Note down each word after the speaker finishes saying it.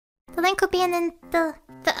link will be in the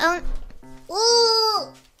own.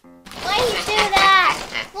 Ooh! Why you do that?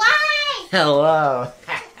 Why? Hello.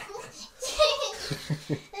 It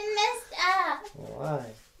messed up. Why?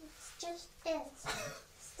 It's just this.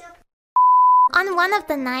 Stop. On one of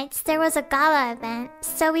the nights, there was a gala event,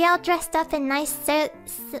 so we all dressed up in nice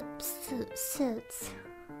suits.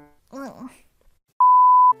 Mm.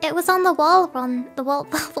 It was on the wall run. The wall.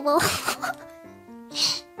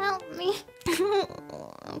 Help me.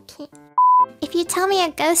 Okay. If you tell me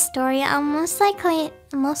a ghost story, I'll most likely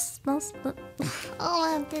oh,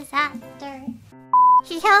 a disaster.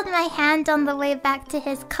 He held my hand on the way back to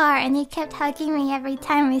his car, and he kept hugging me every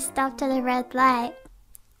time we stopped at a red light.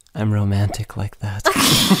 I'm romantic like that.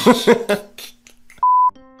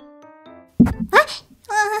 What?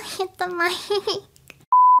 Oh, hit the mic.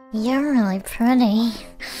 You're really pretty.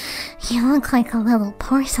 You look like a little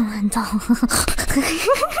porcelain doll.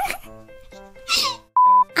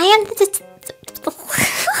 I am the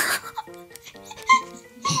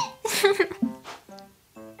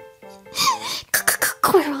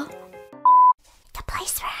squirrel. The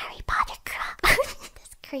place where Harry Potter grew up.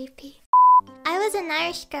 That's creepy. I was an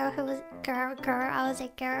Irish girl who was girl. I was a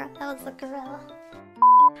girl. That was a gorilla.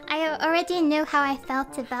 I already knew how I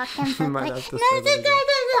felt about him, but like, no.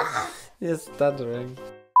 You're stuttering.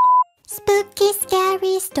 Spooky,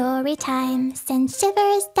 scary story time. Send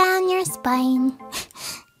shivers down your spine.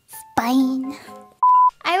 Spine.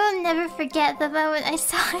 I will never forget the moment I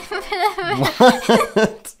saw him.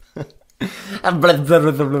 What?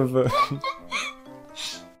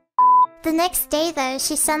 The next day, though,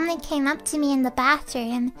 she suddenly came up to me in the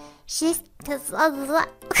bathroom.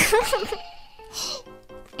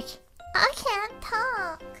 I can't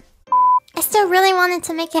talk. I still really wanted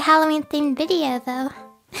to make a Halloween-themed video, though.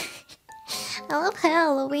 I love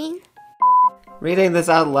Halloween. Reading this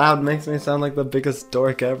out loud makes me sound like the biggest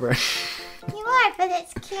dork ever. You are, but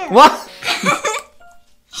it's cute. What?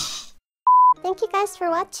 Thank you guys for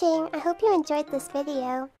watching. I hope you enjoyed this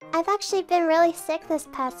video. I've actually been really sick this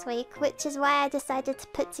past week, which is why I decided to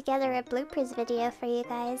put together a bloopers video for you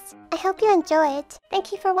guys. I hope you enjoyed.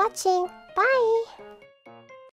 Thank you for watching. Bye!